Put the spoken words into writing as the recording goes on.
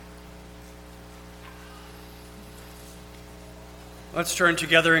Let's turn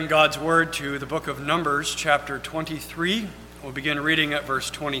together in God's Word to the book of Numbers, chapter 23. We'll begin reading at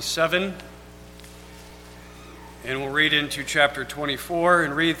verse 27, and we'll read into chapter 24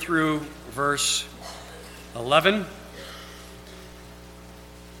 and read through verse 11.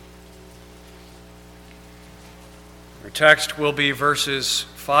 Our text will be verses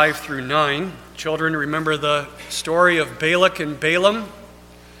 5 through 9. Children, remember the story of Balak and Balaam.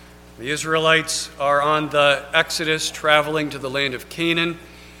 The Israelites are on the Exodus traveling to the land of Canaan.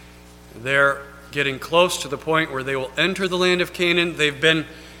 They're getting close to the point where they will enter the land of Canaan. They've been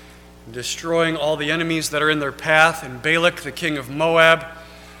destroying all the enemies that are in their path, and Balak, the king of Moab,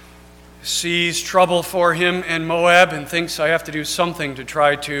 sees trouble for him in Moab and thinks, I have to do something to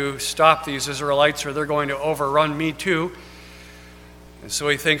try to stop these Israelites or they're going to overrun me too. And so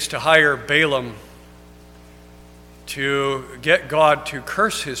he thinks to hire Balaam to get God to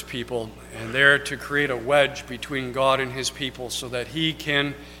curse his people, and there to create a wedge between God and his people so that he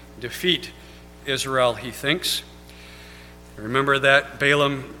can defeat Israel, he thinks. Remember that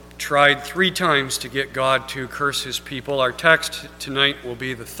Balaam tried 3 times to get God to curse his people. Our text tonight will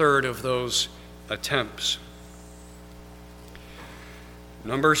be the third of those attempts.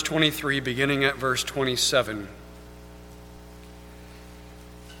 Numbers 23, beginning at verse 27.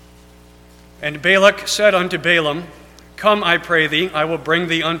 And Balak said unto Balaam, Come, I pray thee, I will bring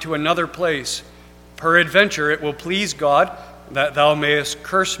thee unto another place. Peradventure it will please God that thou mayest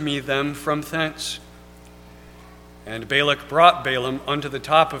curse me them from thence. And Balak brought Balaam unto the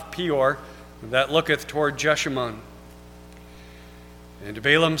top of Peor, that looketh toward Jeshimon. And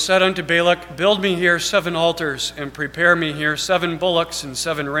Balaam said unto Balak, Build me here 7 altars, and prepare me here 7 bullocks and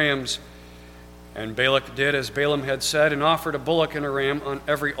 7 rams. And Balak did as Balaam had said, and offered a bullock and a ram on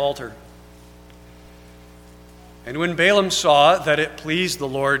every altar. And when Balaam saw that it pleased the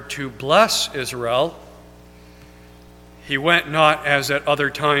Lord to bless Israel, he went not as at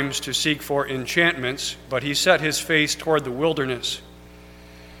other times to seek for enchantments, but he set his face toward the wilderness.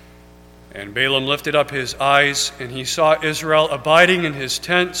 And Balaam lifted up his eyes, and he saw Israel abiding in his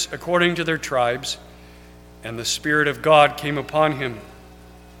tents according to their tribes, and the Spirit of God came upon him.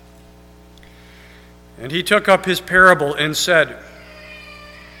 And he took up his parable and said,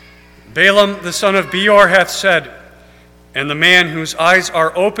 Balaam the son of Beor hath said, and the man whose eyes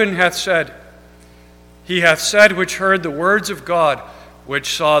are open hath said, He hath said which heard the words of God,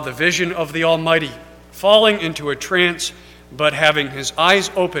 which saw the vision of the Almighty, falling into a trance, but having his eyes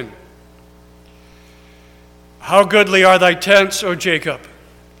open. How goodly are thy tents, O Jacob,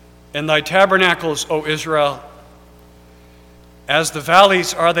 and thy tabernacles, O Israel. As the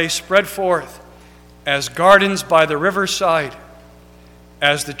valleys are they spread forth, as gardens by the riverside,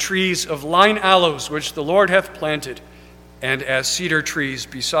 as the trees of line aloes which the Lord hath planted, and as cedar trees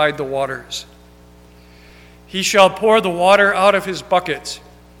beside the waters. He shall pour the water out of his buckets,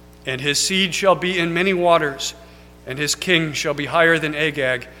 and his seed shall be in many waters, and his king shall be higher than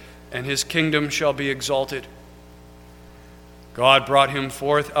Agag, and his kingdom shall be exalted. God brought him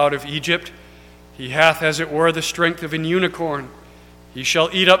forth out of Egypt. He hath as it were the strength of an unicorn. He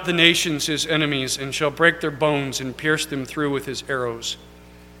shall eat up the nations his enemies, and shall break their bones and pierce them through with his arrows.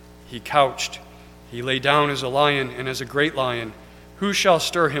 He couched, he lay down as a lion and as a great lion. Who shall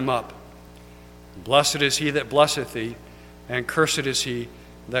stir him up? Blessed is he that blesseth thee, and cursed is he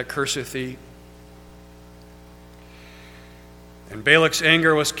that curseth thee. And Balak's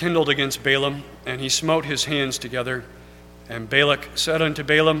anger was kindled against Balaam, and he smote his hands together. And Balak said unto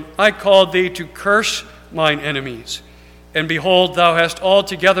Balaam, I called thee to curse mine enemies, and behold, thou hast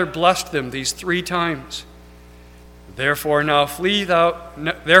altogether blessed them these 3 times. Therefore now flee thou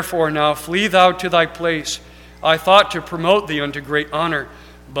to thy place. I thought to promote thee unto great honor,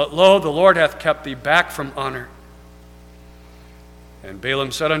 but lo, the Lord hath kept thee back from honor. And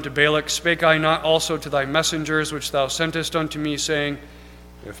Balaam said unto Balak, Spake I not also to thy messengers which thou sentest unto me, saying,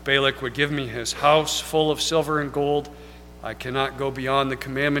 If Balak would give me his house full of silver and gold, I cannot go beyond the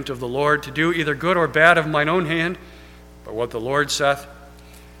commandment of the Lord to do either good or bad of mine own hand, but what the Lord saith,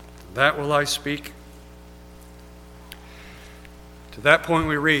 that will I speak. To that point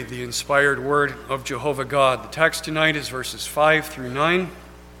we read the inspired word of Jehovah God. The text tonight is verses 5 through 9.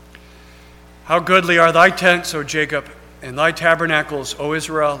 How goodly are thy tents, O Jacob, and thy tabernacles, O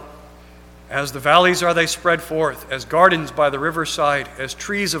Israel. As the valleys are they spread forth, as gardens by the riverside, as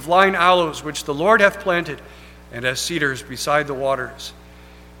trees of line aloes which the Lord hath planted, and as cedars beside the waters.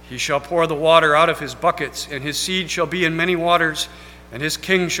 He shall pour the water out of his buckets, and his seed shall be in many waters, and his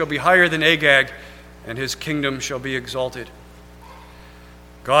king shall be higher than Agag, and his kingdom shall be exalted.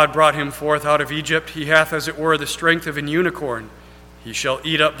 God brought him forth out of Egypt. He hath as it were the strength of an unicorn. He shall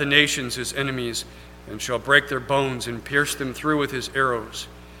eat up the nations his enemies, and shall break their bones and pierce them through with his arrows.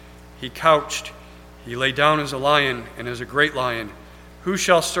 He couched, he lay down as a lion and as a great lion. Who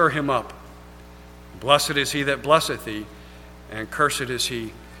shall stir him up? Blessed is he that blesseth thee, and cursed is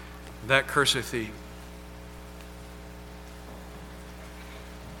he that curseth thee.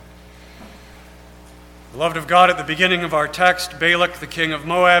 Beloved of God, at the beginning of our text, Balak, the king of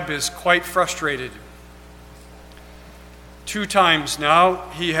Moab, is quite frustrated. 2 times now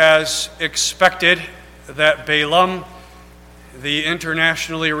he has expected that Balaam, the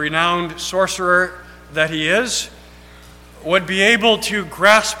internationally renowned sorcerer that he is, would be able to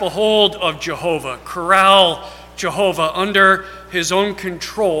grasp a hold of Jehovah, corral Jehovah under his own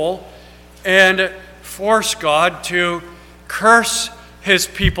control, and force God to curse his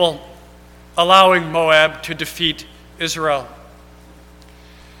people, allowing Moab to defeat Israel.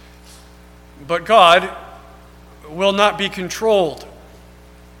 But God will not be controlled.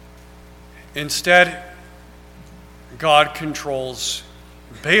 Instead, God controls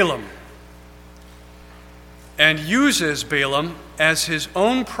Balaam and uses Balaam as his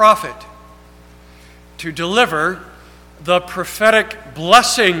own prophet to deliver the prophetic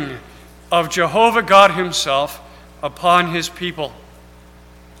blessing of Jehovah God himself upon his people.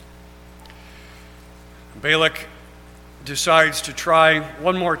 Balak decides to try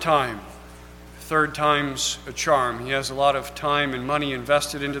one more time. 3rd time's a charm. He has a lot of time and money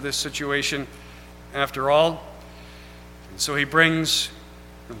invested into this situation after all. And so he brings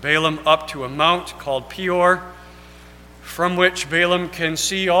Balaam up to a mount called Peor, from which Balaam can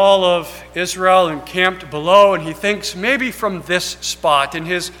see all of Israel encamped below, and he thinks maybe from this spot, in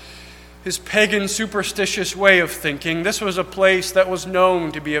his pagan superstitious way of thinking, this was a place that was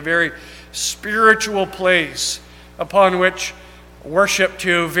known to be a very spiritual place upon which worship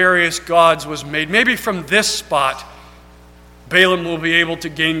to various gods was made. Maybe from this spot, Balaam will be able to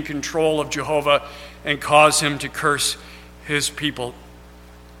gain control of Jehovah and cause him to curse his people.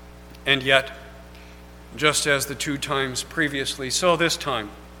 And yet, just as the 2 times previously, so this time,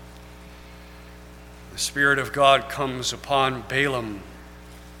 the Spirit of God comes upon Balaam,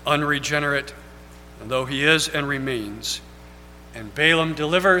 unregenerate, though he is and remains, and Balaam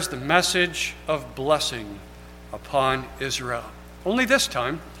delivers the message of blessing upon Israel. Only this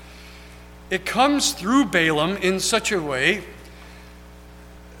time, it comes through Balaam in such a way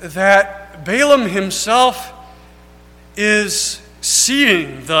that Balaam himself is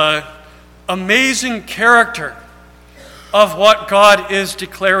seeing the amazing character of what God is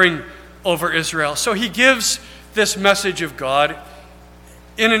declaring over Israel. So he gives this message of God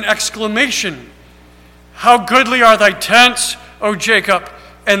in an exclamation. How goodly are thy tents, O Jacob,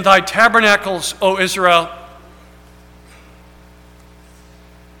 and thy tabernacles, O Israel.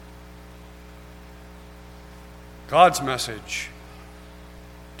 God's message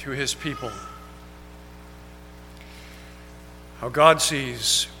to his people. How God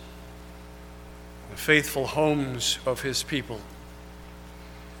sees the faithful homes of his people.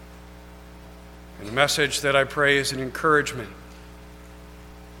 And a message that I pray is an encouragement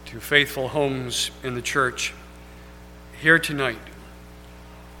to faithful homes in the church here tonight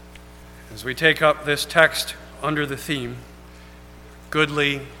as we take up this text under the theme,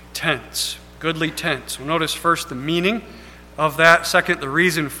 goodly tents. Goodly tents. We'll notice first the meaning of that, second, the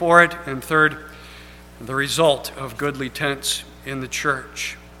reason for it, and third, the result of goodly tents in the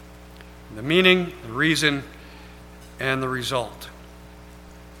church. The meaning, the reason, and the result.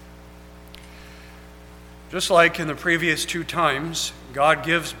 Just like in the previous 2 times, God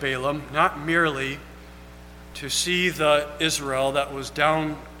gives Balaam not merely to see the Israel that was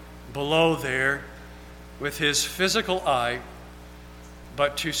down below there with his physical eye,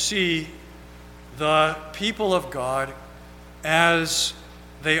 but to see the people of God as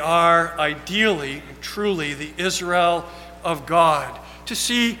they are ideally, truly, the Israel of God. To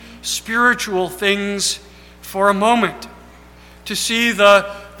see spiritual things for a moment. To see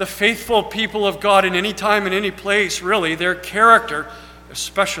the faithful people of God in any time and any place, really, their character,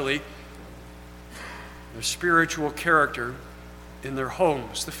 especially their spiritual character in their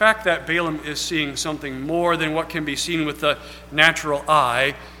homes. The fact that Balaam is seeing something more than what can be seen with the natural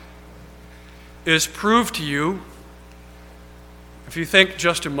eye is proved to you if you think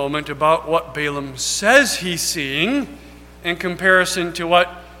just a moment about what Balaam says he's seeing in comparison to what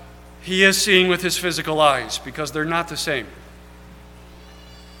he is seeing with his physical eyes, because they're not the same.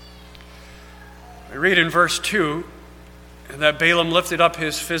 I read in verse 2 that Balaam lifted up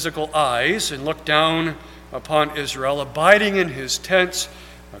his physical eyes and looked down upon Israel, abiding in his tents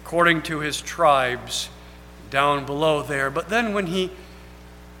according to his tribes down below there. But then when he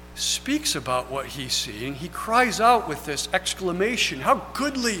speaks about what he's seeing, he cries out with this exclamation, how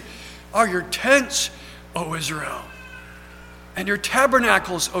goodly are your tents, O Israel, and your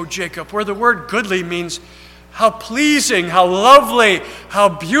tabernacles, O Jacob, where the word goodly means how pleasing, how lovely, how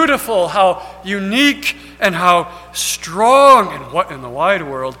beautiful, how unique, and how strong. And what in the wide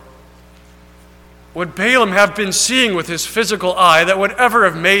world would Balaam have been seeing with his physical eye that would ever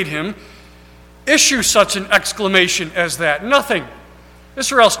have made him issue such an exclamation as that? Nothing.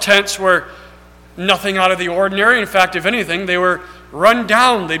 Israel's tents were nothing out of the ordinary. In fact, if anything, they were run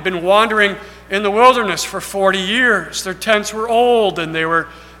down. They'd been wandering in the wilderness for 40 years. Their tents were old, and they were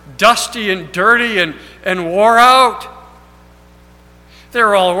dusty and dirty and wore out. They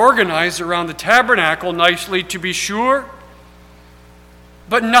were all organized around the tabernacle nicely, to be sure,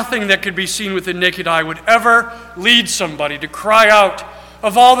 but nothing that could be seen with the naked eye would ever lead somebody to cry out,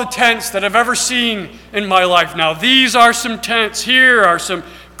 of all the tents that I've ever seen in my life, now these are some tents. Here are some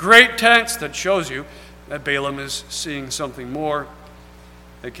great tents. That shows you that Balaam is seeing something more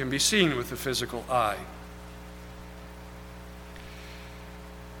that can be seen with the physical eye.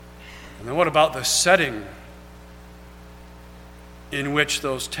 And then what about the setting in which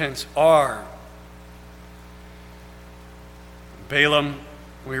those tents are? Balaam,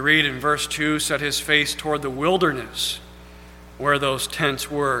 we read in verse 2, set his face toward the wilderness where those tents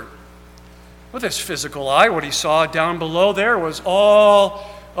were. With his physical eye, what he saw down below there was all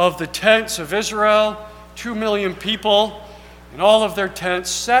of the tents of Israel, 2 million people, and all of their tents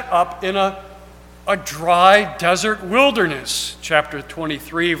set up in a dry desert wilderness. Chapter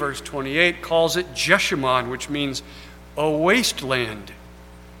 23, verse 28 calls it Jeshimon, which means a wasteland.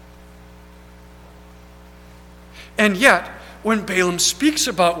 And yet, when Balaam speaks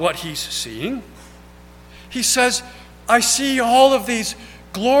about what he's seeing, he says, I see all of these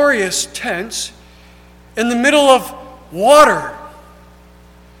glorious tents in the middle of water,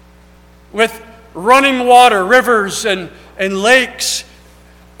 with running water, rivers and lakes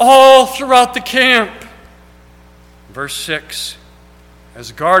all throughout the camp. Verse 6,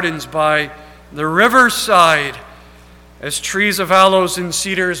 as gardens by the riverside, as trees of aloes and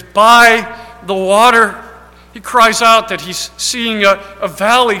cedars by the water. He cries out that he's seeing a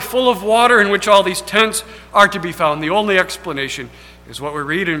valley full of water in which all these tents are to be found. The only explanation is what we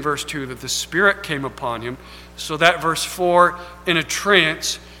read in verse 2, that the Spirit came upon him, so that verse 4, in a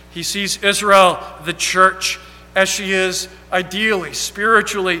trance, he sees Israel, the church, as she is ideally,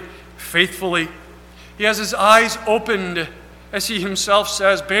 spiritually, faithfully. He has his eyes opened, as he himself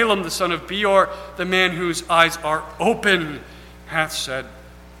says, Balaam, the son of Beor, the man whose eyes are open, hath said.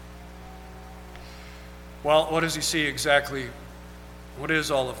 Well, what does he see exactly? What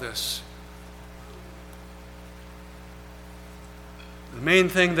is all of this? The main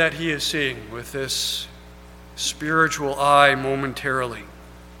thing that he is seeing with this spiritual eye momentarily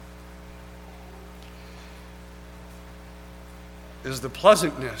is the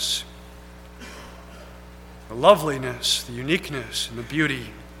pleasantness, the loveliness, the uniqueness, and the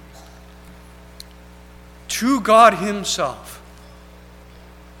beauty to God himself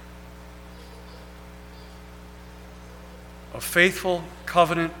of faithful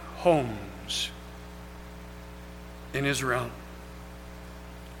covenant homes in Israel.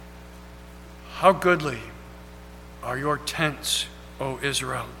 How goodly are your tents, O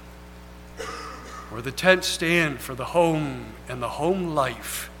Israel, where the tents stand for the home and the home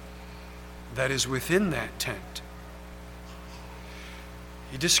life that is within that tent.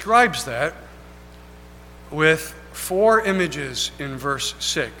 He describes that with 4 images in verse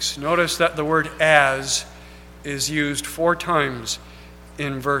 6. Notice that the word as is used 4 times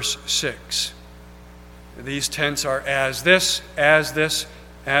in verse 6. These tents are as this, as this,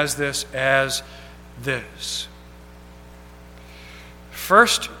 as this, as this.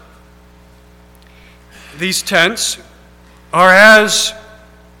 First, these tents are as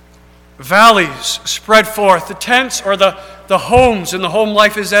valleys spread forth. The tents or the homes and the home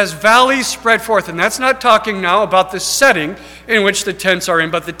life is as valleys spread forth. And that's not talking now about the setting in which the tents are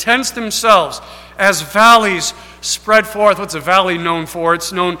in, but the tents themselves as valleys spread forth. What's a valley known for?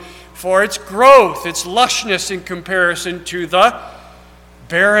 It's known for its growth, its lushness in comparison to the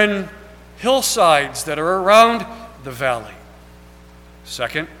barren hillsides that are around the valley.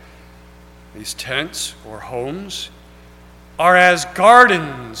 Second, these tents or homes are as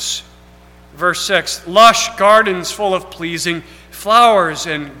gardens. Verse 6, lush gardens full of pleasing flowers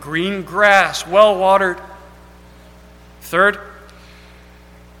and green grass, well watered. Third,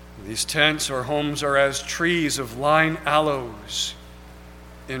 these tents or homes are as trees of line aloes.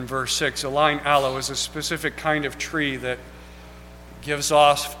 In verse 6, a line aloe is a specific kind of tree that gives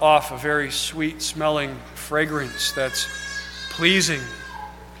off a very sweet smelling fragrance that's pleasing.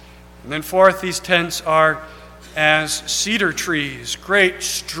 And then fourth, these tents are as cedar trees, great,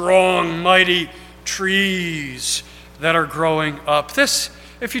 strong, mighty trees that are growing up. This,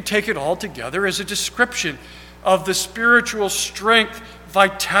 if you take it all together, is a description of the spiritual strength,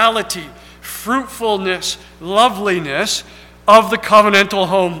 vitality, fruitfulness, loveliness of the covenantal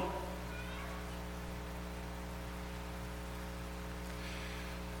home.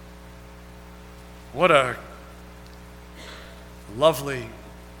 What a lovely,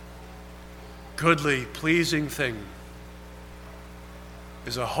 goodly, pleasing thing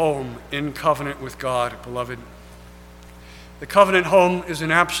is a home in covenant with God, beloved. The covenant home is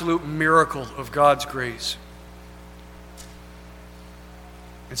an absolute miracle of God's grace.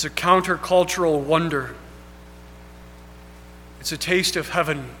 It's a countercultural wonder. It's a taste of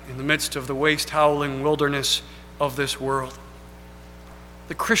heaven in the midst of the waste-howling wilderness of this world.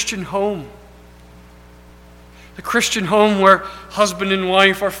 The Christian home. The Christian home where husband and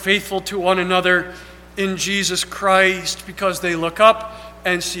wife are faithful to one another in Jesus Christ because they look up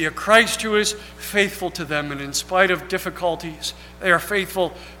and see a Christ who is faithful to them, and in spite of difficulties, they are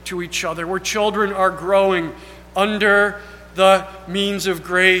faithful to each other. Where children are growing under the means of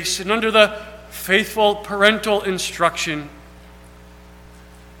grace and under the faithful parental instruction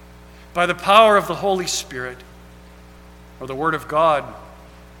by the power of the Holy Spirit, or the Word of God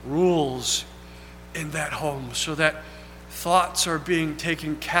rules in that home, so that thoughts are being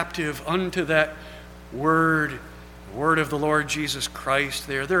taken captive unto that word, the word of the Lord Jesus Christ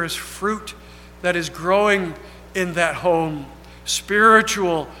there. There is fruit that is growing in that home,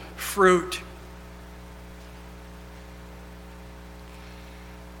 spiritual fruit.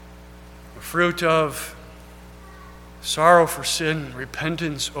 The fruit of sorrow for sin,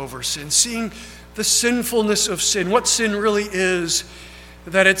 repentance over sin, seeing the sinfulness of sin, what sin really is,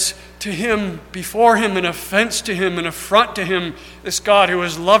 that it's to him, before him, an offense to him, an affront to him, this God who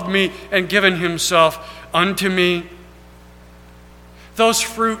has loved me and given himself unto me. Those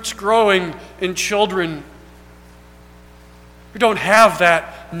fruits growing in children who don't have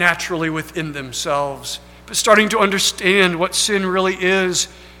that naturally within themselves, but starting to understand what sin really is.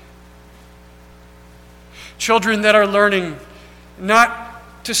 Children that are learning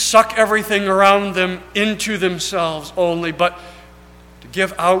not to suck everything around them into themselves only, but to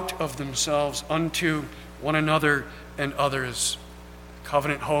give out of themselves unto one another and others.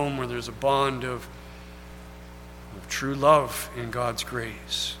 Covenant home where there's a bond of true love in God's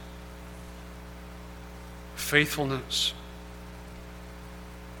grace. Faithfulness.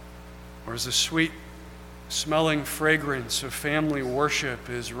 Or as the sweet smelling fragrance of family worship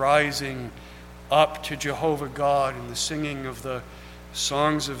is rising up to Jehovah God in the singing of the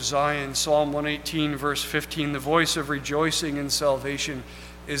songs of Zion. Psalm 118, verse 15, the voice of rejoicing and salvation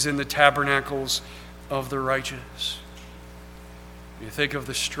is in the tabernacles of the righteous. You think of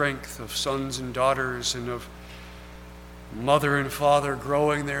the strength of sons and daughters and of mother and father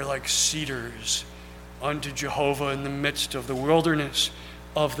growing there like cedars unto Jehovah in the midst of the wilderness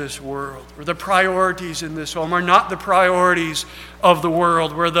of this world, where the priorities in this home are not the priorities of the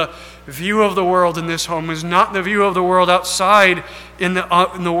world, where the view of the world in this home is not the view of the world outside in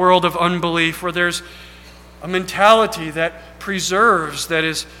the world of unbelief, where there's a mentality that preserves, that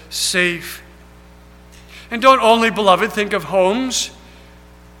is safe. And don't only, beloved, think of homes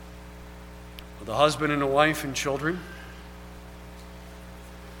with a husband and a wife and children.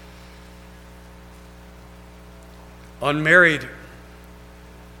 Unmarried,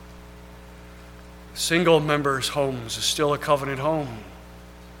 single members' homes is still a covenant home.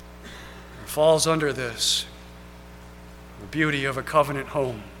 It falls under this, the beauty of a covenant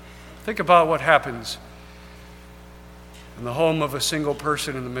home. Think about what happens in the home of a single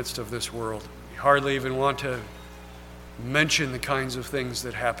person in the midst of this world. You hardly even want to mention the kinds of things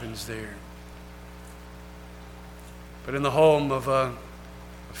that happens there. But in the home of a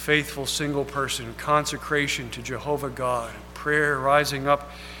faithful single person, consecration to Jehovah God, prayer rising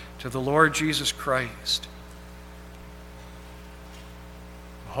up to the Lord Jesus Christ,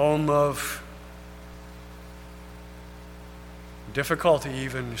 a home of difficulty,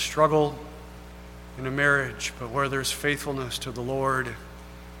 even struggle in a marriage, but where there's faithfulness to the Lord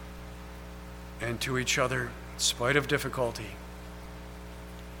and to each other in spite of difficulty.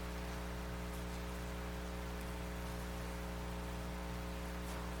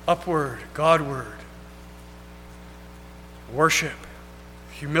 Upward, Godward, worship,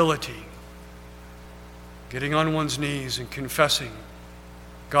 humility, getting on one's knees and confessing,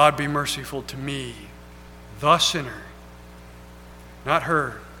 God be merciful to me, the sinner, not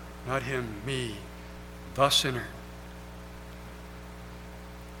her, not him, me, the sinner.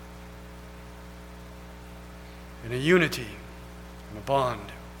 In a unity, in a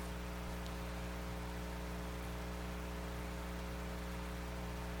bond.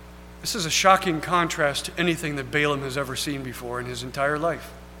 This is a shocking contrast to anything that Balaam has ever seen before in his entire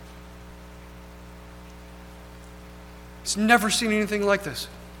life. He's never seen anything like this.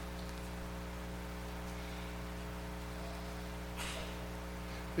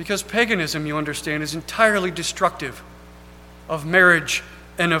 Because paganism, you understand, is entirely destructive of marriage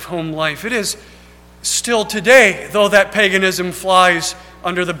and of home life. It is still today, though that paganism flies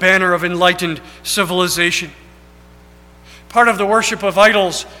under the banner of enlightened civilization. Part of the worship of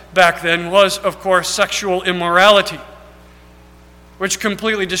idols back then was, of course, sexual immorality, which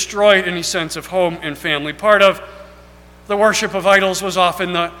completely destroyed any sense of home and family. Part of the worship of idols was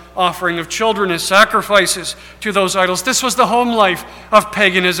often the offering of children as sacrifices to those idols. This was the home life of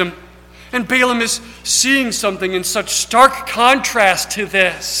paganism. And Balaam is seeing something in such stark contrast to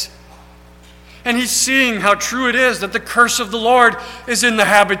this. And he's seeing how true it is that the curse of the Lord is in the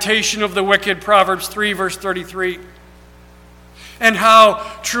habitation of the wicked, Proverbs 3, verse 33. And how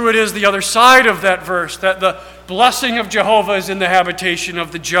true it is the other side of that verse, that the blessing of Jehovah is in the habitation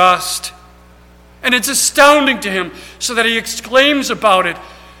of the just. And it's astounding to him, so that he exclaims about it,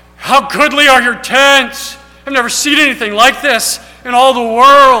 "How goodly are your tents! I've never seen anything like this in all the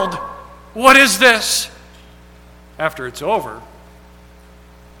world. What is this?" After it's over,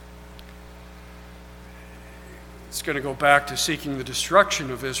 it's going to go back to seeking the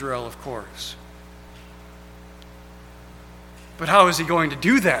destruction of Israel, of course. But how is he going to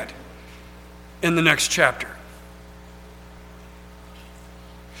do that in the next chapter?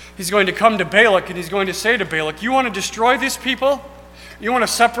 He's going to come to Balak and he's going to say to Balak, "You want to destroy these people? You want to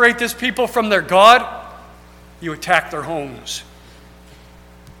separate this people from their God? You attack their homes."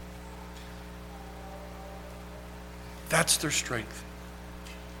 That's their strength.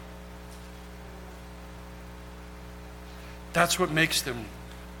 That's what makes them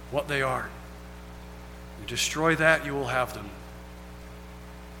what they are. You destroy that, you will have them.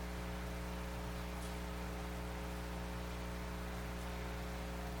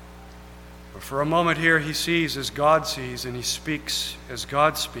 But for a moment here, he sees as God sees, and he speaks as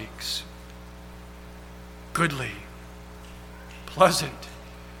God speaks. Goodly, pleasant,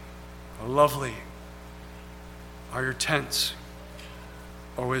 lovely are your tents,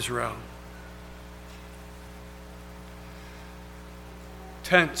 O Israel.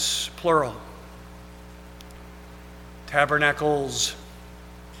 Tents, plural. Tabernacles,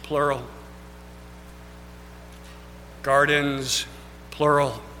 plural. Gardens,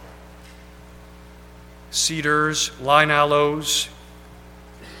 plural. Cedars, line aloes.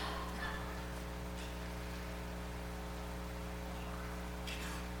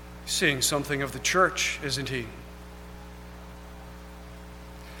 Seeing something of the church, isn't he?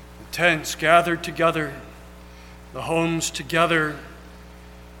 The tents gathered together, the homes together,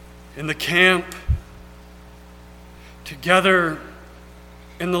 in the camp, together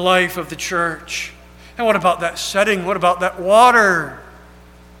in the life of the church. And what about that setting? What about that water?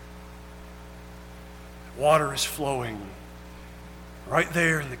 Water is flowing right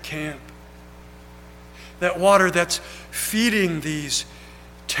there in the camp. That water that's feeding these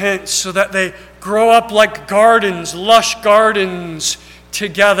tents so that they grow up like gardens, lush gardens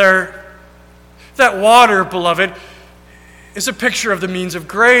together. That water, beloved, is a picture of the means of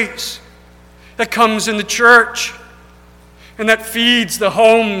grace that comes in the church and that feeds the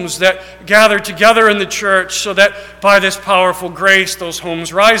homes that gather together in the church, so that by this powerful grace, those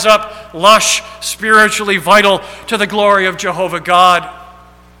homes rise up lush, spiritually vital to the glory of Jehovah God.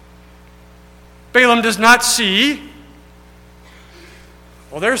 Balaam does not see,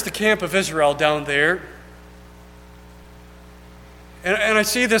 well, there's the camp of Israel down there. And I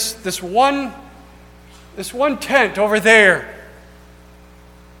see this one tent over there.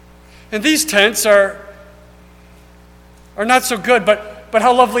 And these tents are not so good, but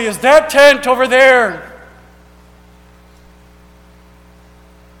how lovely is that tent over there?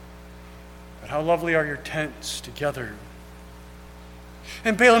 But how lovely are your tents together?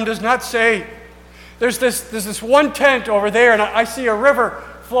 And Balaam does not say, there's this one tent over there, and I see a river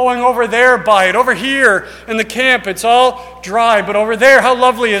flowing over there by it. Over here in the camp, it's all dry, but over there, how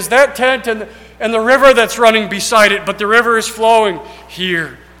lovely is that tent and the river that's running beside it, but the river is flowing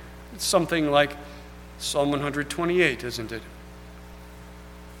here. It's something like Psalm 128, isn't it?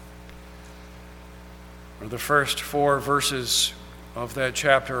 Or the first 4 verses of that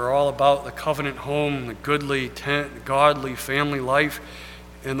chapter are all about the covenant home, the goodly tent, the godly family life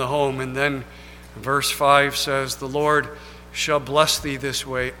in the home. And then verse 5 says, "The Lord shall bless thee this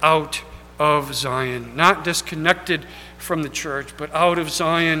way, out of Zion." Not disconnected from the church, but out of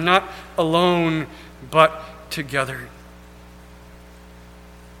Zion, not alone, but together.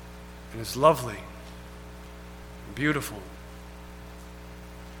 And it's lovely, beautiful,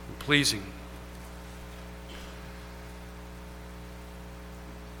 pleasing.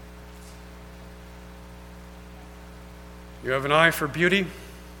 You have an eye for beauty?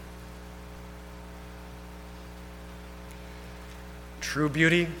 True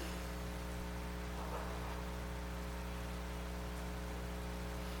beauty?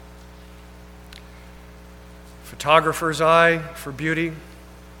 Photographer's eye for beauty?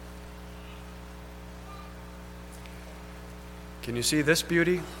 Can you see this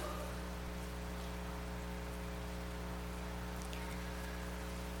beauty?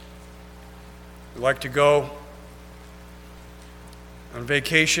 We like to go on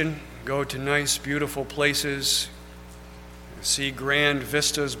vacation, go to nice, beautiful places, see grand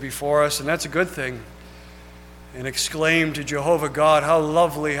vistas before us, and that's a good thing. And exclaim to Jehovah God, how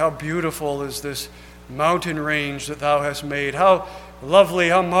lovely, how beautiful is this mountain range that thou hast made. How lovely,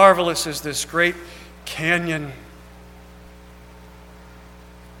 how marvelous is this great canyon.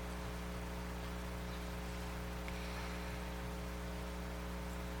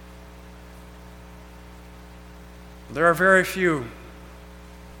 There are very few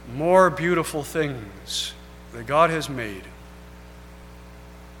more beautiful things that God has made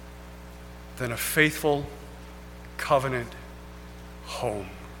than a faithful covenant home.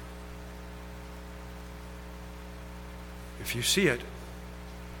 If you see it,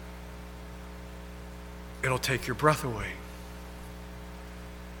 it'll take your breath away.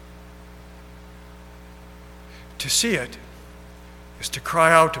 To see it is to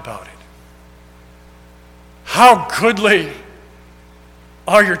cry out about it. How goodly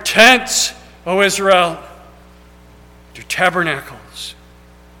are your tents, O Israel, your tabernacles.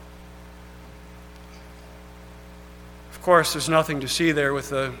 Of course, there's nothing to see there with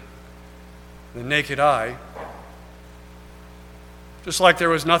the naked eye. Just like there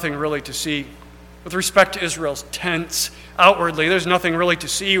was nothing really to see with respect to Israel's tents outwardly. There's nothing really to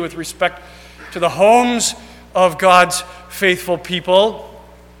see with respect to the homes of God's faithful people.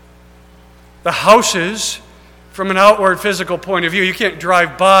 The houses, from an outward physical point of view, you can't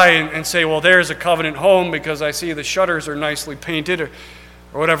drive by and say, well, there's a covenant home because I see the shutters are nicely painted or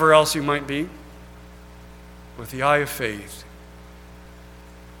whatever else you might be. With the eye of faith,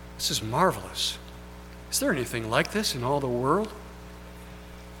 this is marvelous. Is there anything like this in all the world?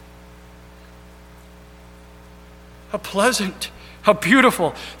 How pleasant, how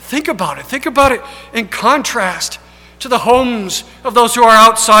beautiful. Think about it. Think about it in contrast to the homes of those who are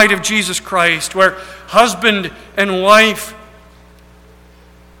outside of Jesus Christ, where husband and wife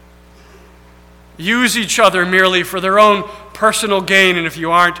use each other merely for their own personal gain. And if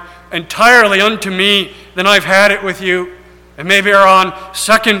you aren't entirely unto me, then I've had it with you. And maybe are on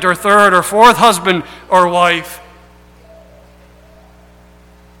second or third or fourth husband or wife.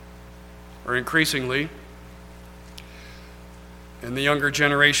 Or increasingly, and the younger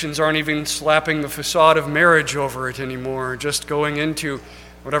generations aren't even slapping the facade of marriage over it anymore, just going into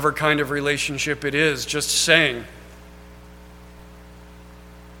whatever kind of relationship it is, just saying,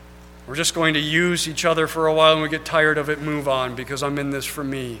 we're just going to use each other for a while and we get tired of it, move on, because I'm in this for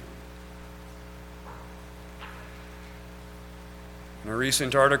me. In a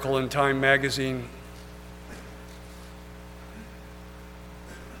recent article in Time magazine,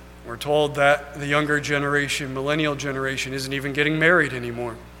 we're told that the younger generation, millennial generation, isn't even getting married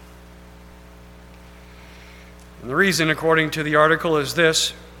anymore. And the reason, according to the article, is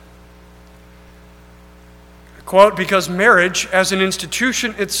this. Quote, because marriage as an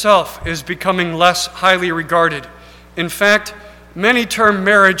institution itself is becoming less highly regarded. In fact, many term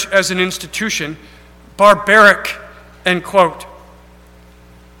marriage as an institution barbaric, end quote.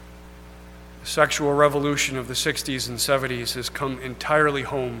 The sexual revolution of the 60s and 70s has come entirely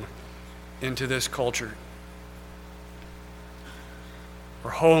home into this culture,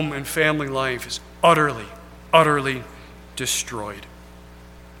 where home and family life is utterly, utterly destroyed.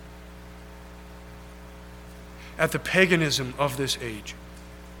 At the paganism of this age.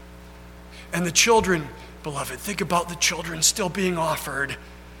 And the children, beloved, think about the children still being offered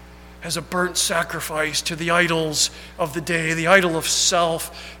as a burnt sacrifice to the idols of the day, the idol of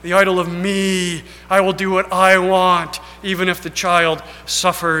self, the idol of me. I will do what I want, even if the child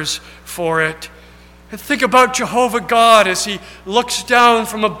suffers for it. And think about Jehovah God as he looks down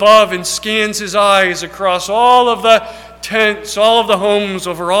from above and scans his eyes across all of the tents, all of the homes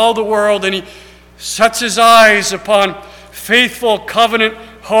over all the world, and he sets his eyes upon faithful covenant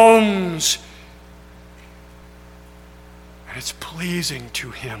homes. And it's pleasing to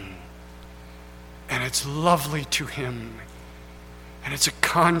him. And it's lovely to him. And it's a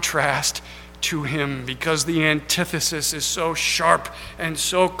contrast to him because the antithesis is so sharp and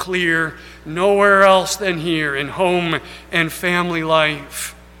so clear nowhere else than here in home and family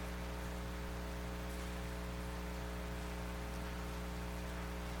life.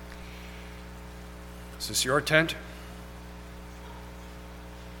 Is this your tent?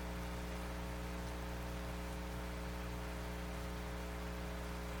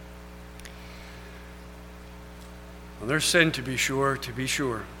 Well, there's sin to be sure,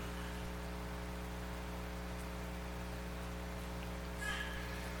 There's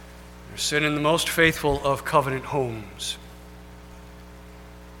sin in the most faithful of covenant homes.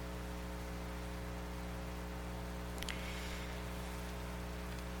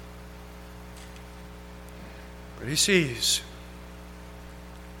 But he sees.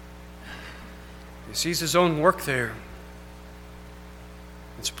 He sees his own work there.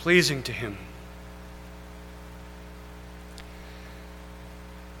 It's pleasing to him.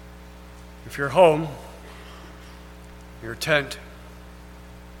 If your home, your tent,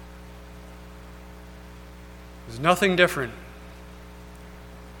 is nothing different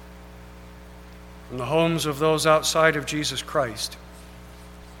from the homes of those outside of Jesus Christ,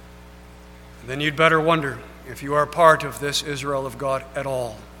 then you'd better wonder if you are part of this Israel of God at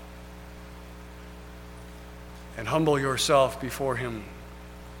all. And humble yourself before him,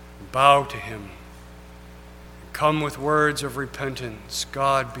 bow to him, come with words of repentance.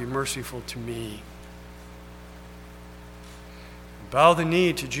 God, be merciful to me. Bow the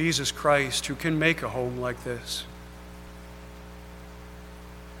knee to Jesus Christ, who can make a home like this.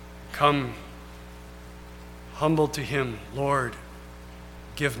 Come, humble to him. Lord,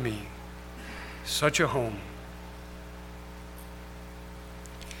 give me such a home.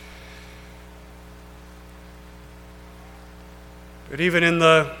 But even in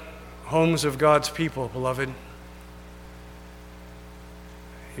the homes of God's people, beloved,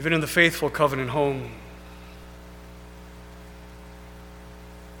 even in the faithful covenant home,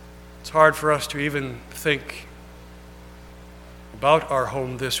 it's hard for us to even think about our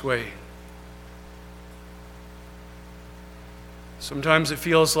home this way. Sometimes it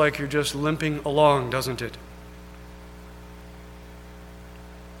feels like you're just limping along, doesn't it?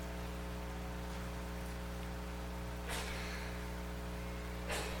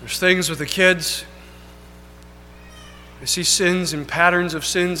 There's things with the kids. I see sins and patterns of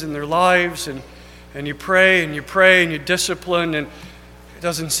sins in their lives, and you pray and you pray and you discipline, and it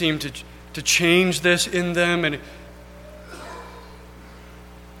doesn't seem to change this in them, and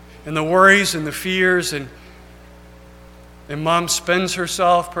the worries and the fears, and mom spends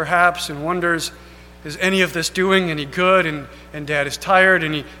herself perhaps and wonders, is any of this doing any good? And dad is tired,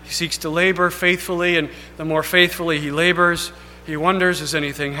 and he seeks to labor faithfully, and the more faithfully he labors, he wonders, is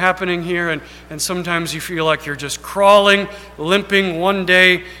anything happening here? And sometimes you feel like you're just crawling, limping one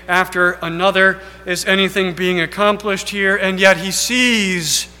day after another. Is anything being accomplished here? And yet he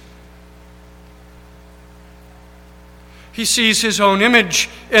sees. He sees his own image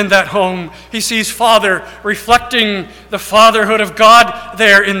in that home. He sees Father reflecting the fatherhood of God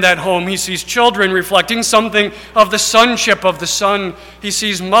there in that home. He sees children reflecting something of the sonship of the Son. He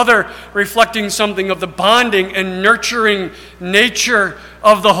sees Mother reflecting something of the bonding and nurturing nature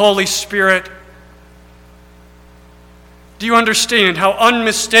of the Holy Spirit. Do you understand how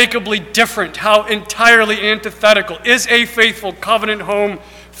unmistakably different, how entirely antithetical is a faithful covenant home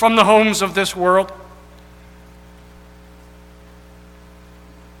from the homes of this world?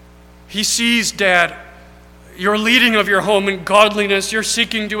 He sees, Dad, your leading of your home in godliness. You're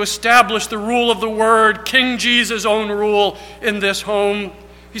seeking to establish the rule of the Word, King Jesus' own rule in this home.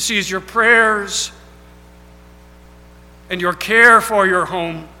 He sees your prayers and your care for your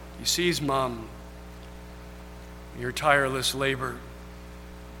home. He sees, Mom, your tireless labor,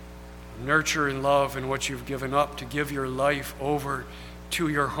 nurture and love, and what you've given up to give your life over to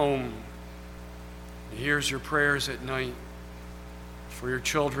your home. He hears your prayers at night for your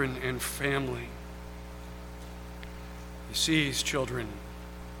children and family. He sees children,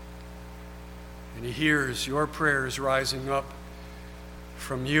 and he hears your prayers rising up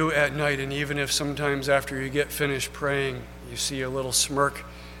from you at night. And even if sometimes after you get finished praying, you see a little smirk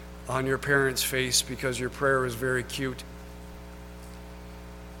on your parents' face because your prayer was very cute,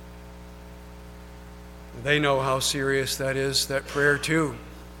 they know how serious that is, that prayer too.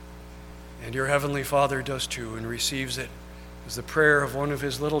 And your Heavenly Father does too, and receives it as the prayer of one of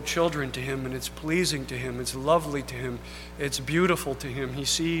his little children to him, and it's pleasing to him, it's lovely to him, it's beautiful to him. He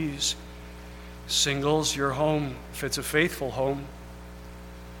sees. Singles, your home, if it's a faithful home,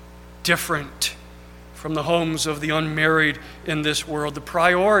 different from the homes of the unmarried in this world. The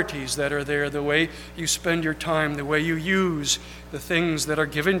priorities that are there, the way you spend your time, the way you use the things that are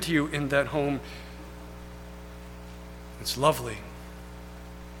given to you in that home, it's lovely,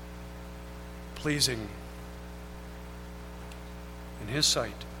 pleasing in his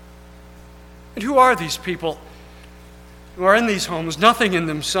sight. And who are these people who are in these homes, nothing in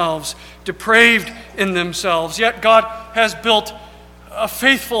themselves, depraved in themselves. Yet God has built a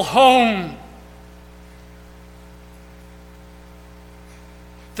faithful home.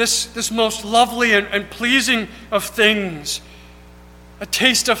 This most lovely and pleasing of things, a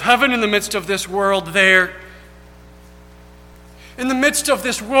taste of heaven in the midst of this world there. In the midst of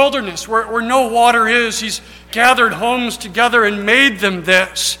this wilderness where no water is, He's gathered homes together and made them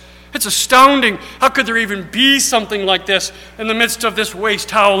this. It's astounding. How could there even be something like this in the midst of this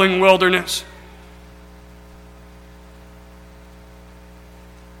waste-howling wilderness?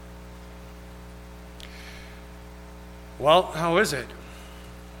 Well, how is it?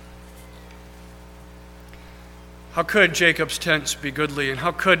 How could Jacob's tents be goodly, and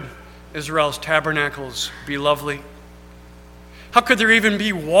how could Israel's tabernacles be lovely? How could there even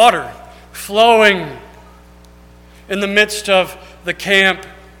be water flowing in the midst of the camp,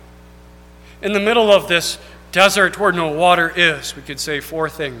 in the middle of this desert where no water is? We could say four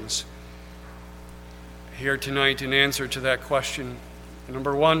things here tonight in answer to that question.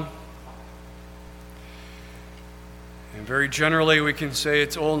 Number one, and very generally we can say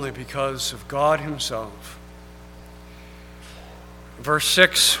it's only because of God Himself. Verse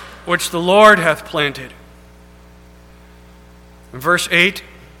 6, which the Lord hath planted. In verse 8,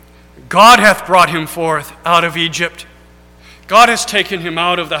 God hath brought him forth out of Egypt. God has taken him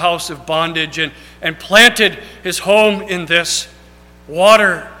out of the house of bondage and planted his home in this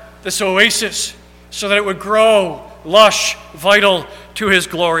water, this oasis, so that it would grow lush, vital to His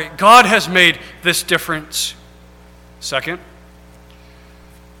glory. God has made this difference. Second,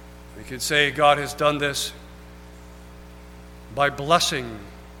 we could say God has done this by blessing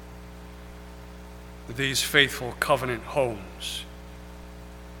these faithful covenant homes.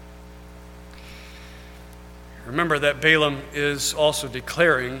 Remember that Balaam is also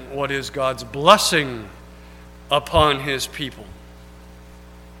declaring what is God's blessing upon His people.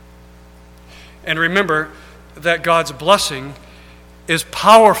 And remember that God's blessing is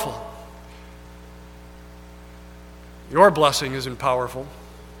powerful. Your blessing isn't powerful.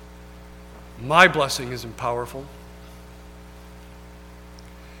 My blessing isn't powerful.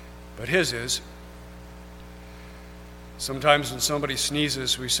 But His is. Sometimes when somebody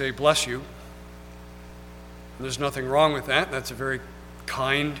sneezes, we say, "Bless you." And there's nothing wrong with that. That's a very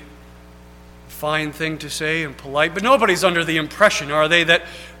kind, fine thing to say and polite. But nobody's under the impression, are they, that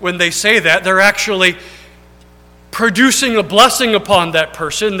when they say that, they're actually producing a blessing upon that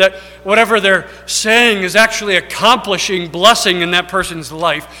person, that whatever they're saying is actually accomplishing blessing in that person's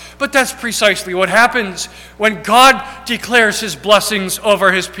life. But that's precisely what happens when God declares His blessings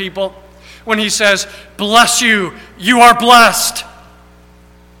over His people. When He says, "Bless you, you are blessed."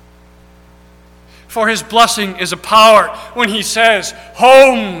 For His blessing is a power. When He says,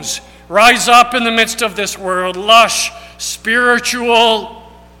 "Homes, rise up in the midst of this world, lush, spiritual,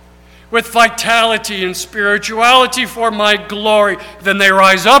 with vitality and spirituality for my glory," then they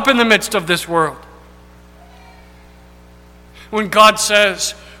rise up in the midst of this world. When God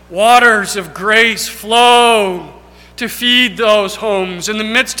says, "Waters of grace flow to feed those homes in the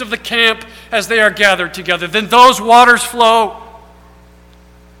midst of the camp as they are gathered together," then those waters flow.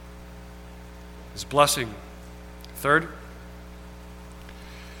 His blessing. Third,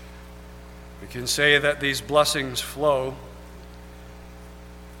 we can say that these blessings flow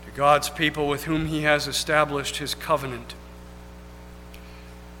to God's people with whom He has established His covenant.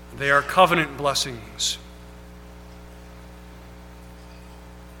 They are covenant blessings.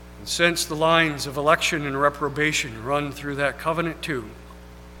 And since the lines of election and reprobation run through that covenant too,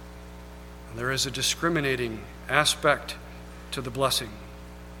 there is a discriminating aspect to the blessing.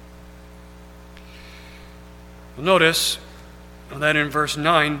 Well, notice that in verse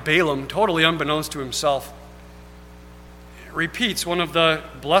 9, Balaam, totally unbeknownst to himself, repeats one of the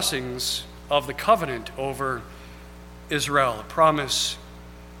blessings of the covenant over Israel, a promise,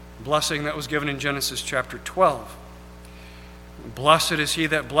 blessing that was given in Genesis chapter 12. "Blessed is he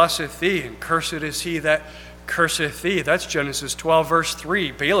that blesseth thee, and cursed is he that curseth thee." That's Genesis 12, verse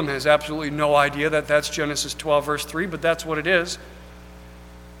 3. Balaam has absolutely no idea that that's Genesis 12, verse 3, but that's what it is.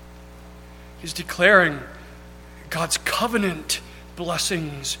 He's declaring God's covenant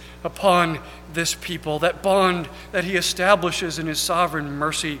blessings upon this people, that bond that He establishes in His sovereign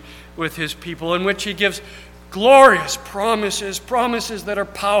mercy with His people, in which He gives glorious promises, promises that are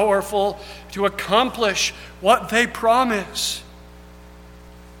powerful to accomplish what they promise,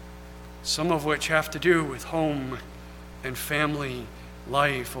 some of which have to do with home and family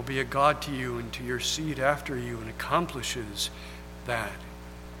life. "Will be a God to you and to your seed after you," and accomplishes that.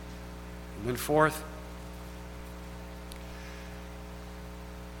 And then fourth,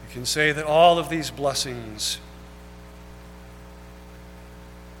 we can say that all of these blessings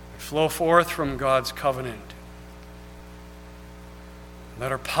flow forth from God's covenant,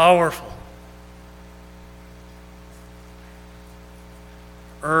 that are powerful,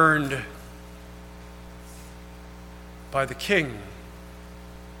 earned by the King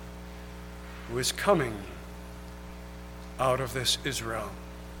who is coming out of this Israel.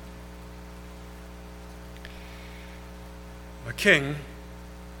 A king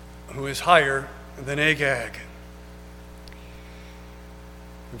who is higher than Agag.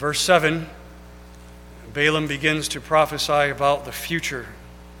 In verse 7, Balaam begins to prophesy about the future.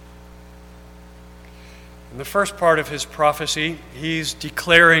 In the first part of his prophecy, he's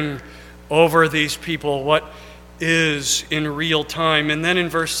declaring over these people what is in real time. And then in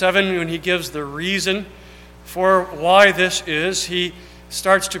verse 7, when he gives the reason for why this is, he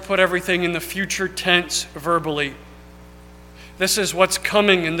starts to put everything in the future tense verbally. This is what's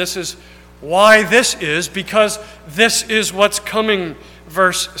coming, and this is why this is, because this is what's coming.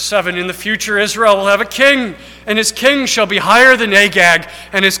 Verse 7, in the future Israel will have a king, and his king shall be higher than Agag,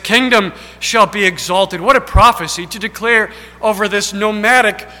 and his kingdom shall be exalted. What a prophecy to declare over this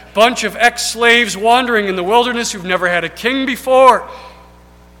nomadic bunch of ex-slaves wandering in the wilderness who've never had a king before.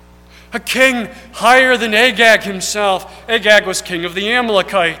 A king higher than Agag himself. Agag was king of the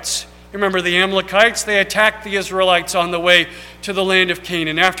Amalekites. Remember the Amalekites? They attacked the Israelites on the way to the land of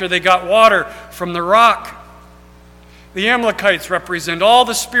Canaan after they got water from the rock. The Amalekites represent all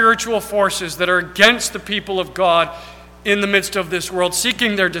the spiritual forces that are against the people of God in the midst of this world,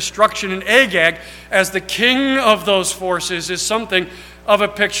 seeking their destruction. And Agag, as the king of those forces, is something of a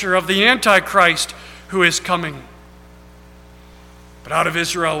picture of the Antichrist who is coming. But out of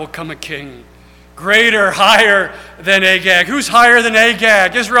Israel will come a king, greater, higher than Agag. Who's higher than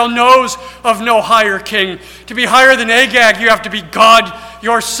Agag? Israel knows of no higher king. To be higher than Agag, you have to be God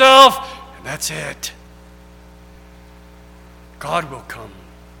yourself, and that's it. God will come.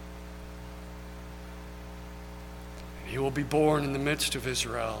 And he will be born in the midst of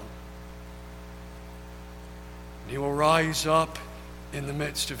Israel. And he will rise up in the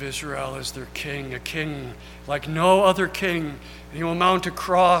midst of Israel as their king, a king like no other king. And he will mount a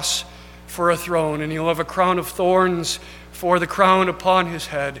cross for a throne, and he will have a crown of thorns for the crown upon his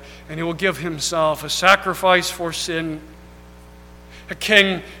head, and he will give himself a sacrifice for sin. A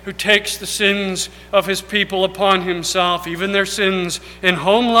king who takes the sins of his people upon himself, even their sins in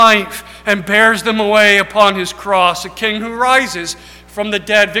home life, and bears them away upon his cross. A king who rises from the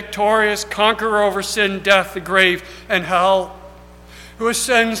dead, victorious, conqueror over sin, death, the grave, and hell. Who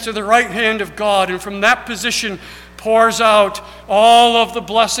ascends to the right hand of God, and from that position pours out all of the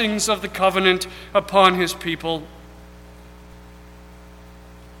blessings of the covenant upon his people.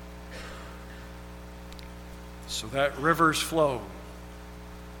 So that rivers flow.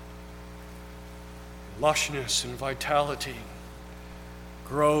 Lushness and vitality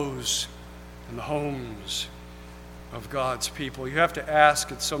grows in the homes of God's people. You have to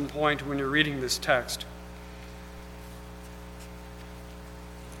ask at some point when you're reading this text,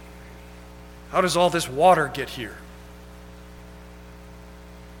 how does all this water get here?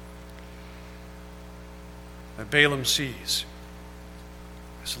 That Balaam sees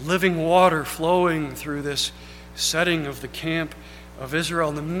this living water flowing through this setting of the camp of Israel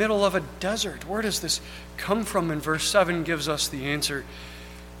in the middle of a desert. Where does this come from? And verse 7 gives us the answer.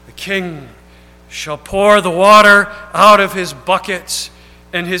 The king shall pour the water out of his buckets,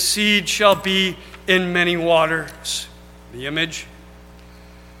 and his seed shall be in many waters. The image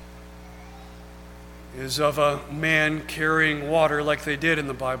is of a man carrying water like they did in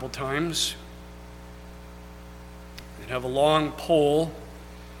the Bible times. They'd have a long pole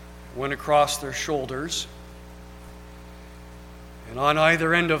that went across their shoulders. And on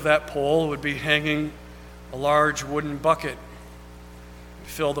either end of that pole would be hanging a large wooden bucket.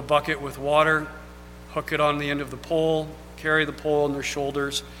 Fill the bucket with water, hook it on the end of the pole, carry the pole on their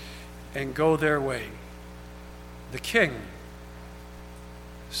shoulders, and go their way. The king,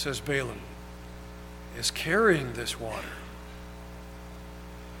 says Balaam, is carrying this water.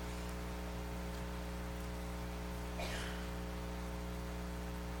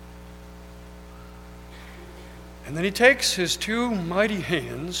 And then he takes his two mighty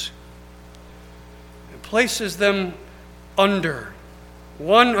hands and places them under,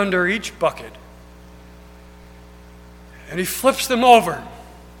 one under each bucket. And he flips them over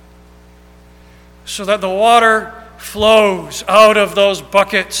so that the water flows out of those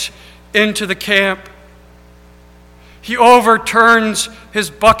buckets into the camp. He overturns his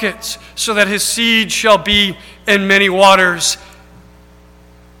buckets so that his seed shall be in many waters.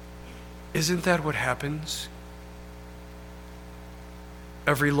 Isn't that what happens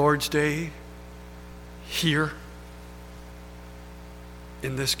every Lord's Day here?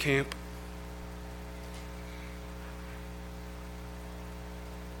 in this camp?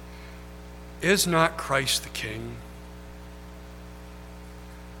 Is not Christ the King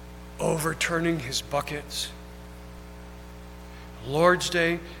overturning his buckets Lord's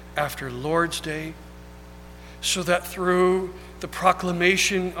Day after Lord's Day, so that through the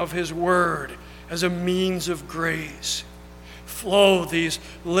proclamation of his word as a means of grace flow these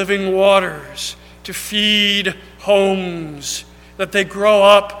living waters to feed homes, that they grow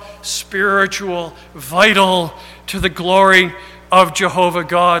up spiritual, vital to the glory of Jehovah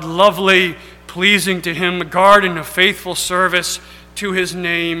God, lovely, pleasing to him, a garden of faithful service to his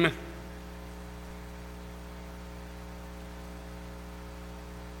name.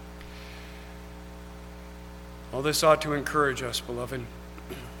 All this ought to encourage us, beloved.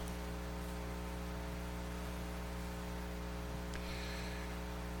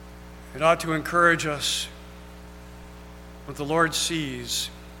 It ought to encourage us what the Lord sees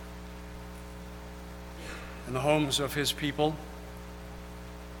in the homes of his people.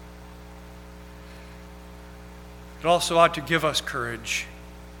 It also ought to give us courage.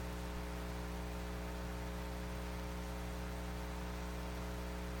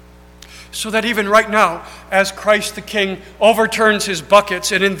 So that even right now, as Christ the King overturns his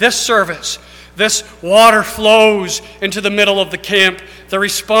buckets, and in this service, this water flows into the middle of the camp, the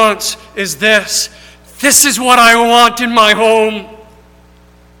response is this: this is what I want in my home.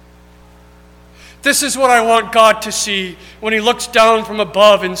 This is what I want God to see when he looks down from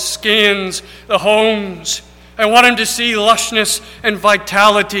above and scans the homes. I want him to see lushness and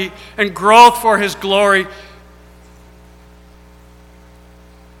vitality and growth for his glory.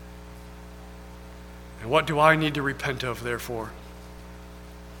 And what do I need to repent of, therefore?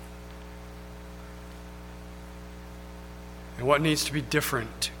 And what needs to be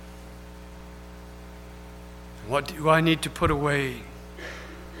different? And what do I need to put away?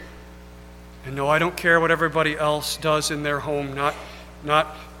 And no, I don't care what everybody else does in their home,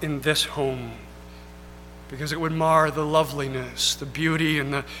 not in this home, because it would mar the loveliness, the beauty,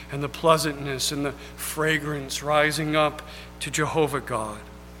 and the pleasantness, and the fragrance rising up to Jehovah God.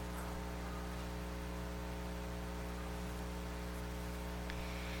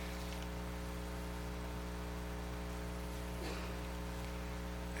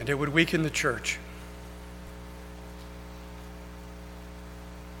 And it would weaken the church.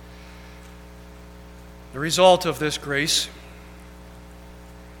 The result of this grace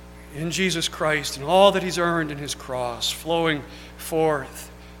in Jesus Christ and all that he's earned in his cross, flowing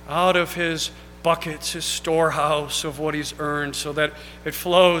forth out of his buckets, his storehouse of what he's earned, so that it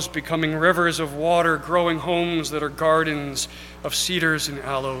flows, becoming rivers of water, growing homes that are gardens of cedars and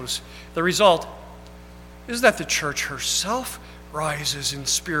aloes. The result is that the church herself rises in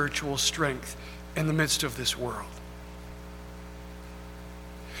spiritual strength in the midst of this world.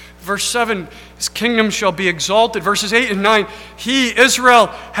 Verse 7, his kingdom shall be exalted. Verses 8 and 9, he, Israel,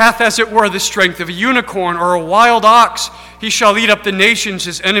 hath as it were the strength of a unicorn or a wild ox. He shall eat up the nations,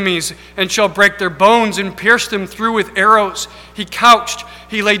 his enemies, and shall break their bones and pierce them through with arrows. He couched,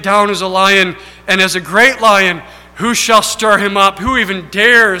 he lay down as a lion, and as a great lion. Who shall stir him up? Who even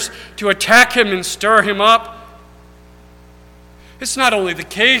dares to attack him and stir him up? It's not only the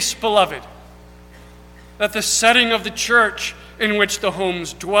case, beloved, that the setting of the church in which the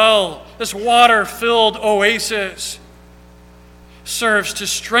homes dwell, this water-filled oasis, serves to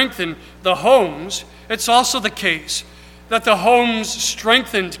strengthen the homes. It's also the case that the homes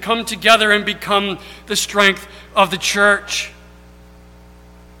strengthened come together and become the strength of the church,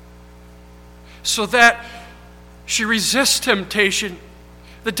 so that she resists temptation.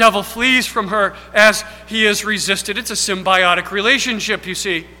 The devil flees from her as he is resisted. It's a symbiotic relationship, you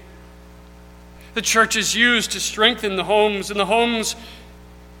see. The church is used to strengthen the homes, and the homes,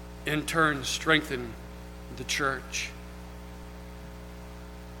 in turn, strengthen the church.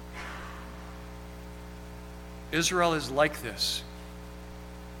 Israel is like this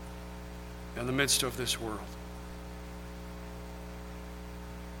in the midst of this world.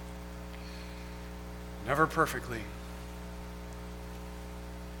 Never perfectly.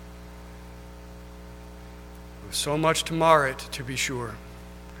 With so much to mar it, to be sure.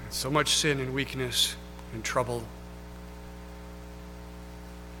 So much sin and weakness and trouble.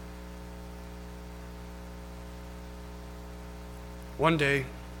 One day,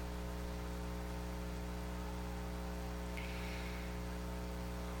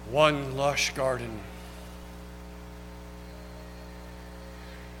 one lush garden,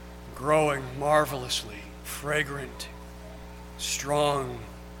 growing marvelously, fragrant, strong,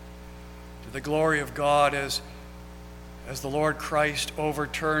 to the glory of God as the Lord Christ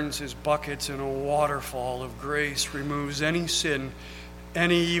overturns his buckets in a waterfall of grace, removes any sin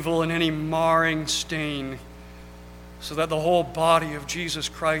any evil and any marring stain, so that the whole body of Jesus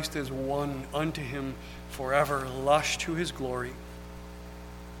Christ is one unto him forever, lush to his glory.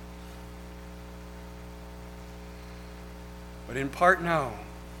 But in part now,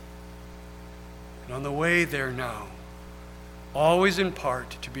 and on the way there now, always in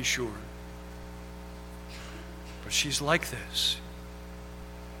part, to be sure. But she's like this.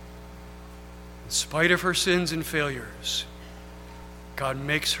 In spite of her sins and failures, God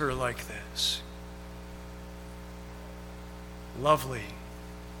makes her like this. Lovely,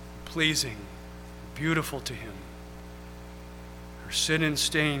 pleasing, beautiful to him. Her sin and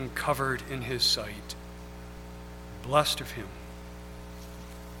stain covered in his sight. Blessed of him.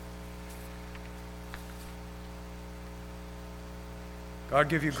 God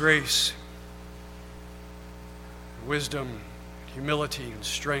give you grace, wisdom, humility, and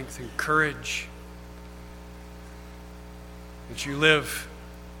strength, and courage, that you live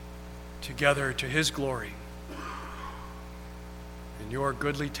together to his glory in your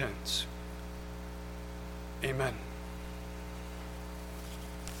goodly tents. Amen.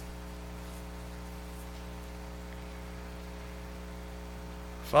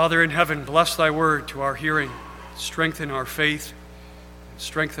 Father in heaven, bless thy word to our hearing, strengthen our faith, and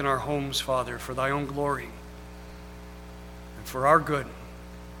strengthen our homes, Father, for thy own glory and for our good.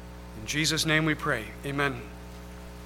 In Jesus' name we pray. Amen.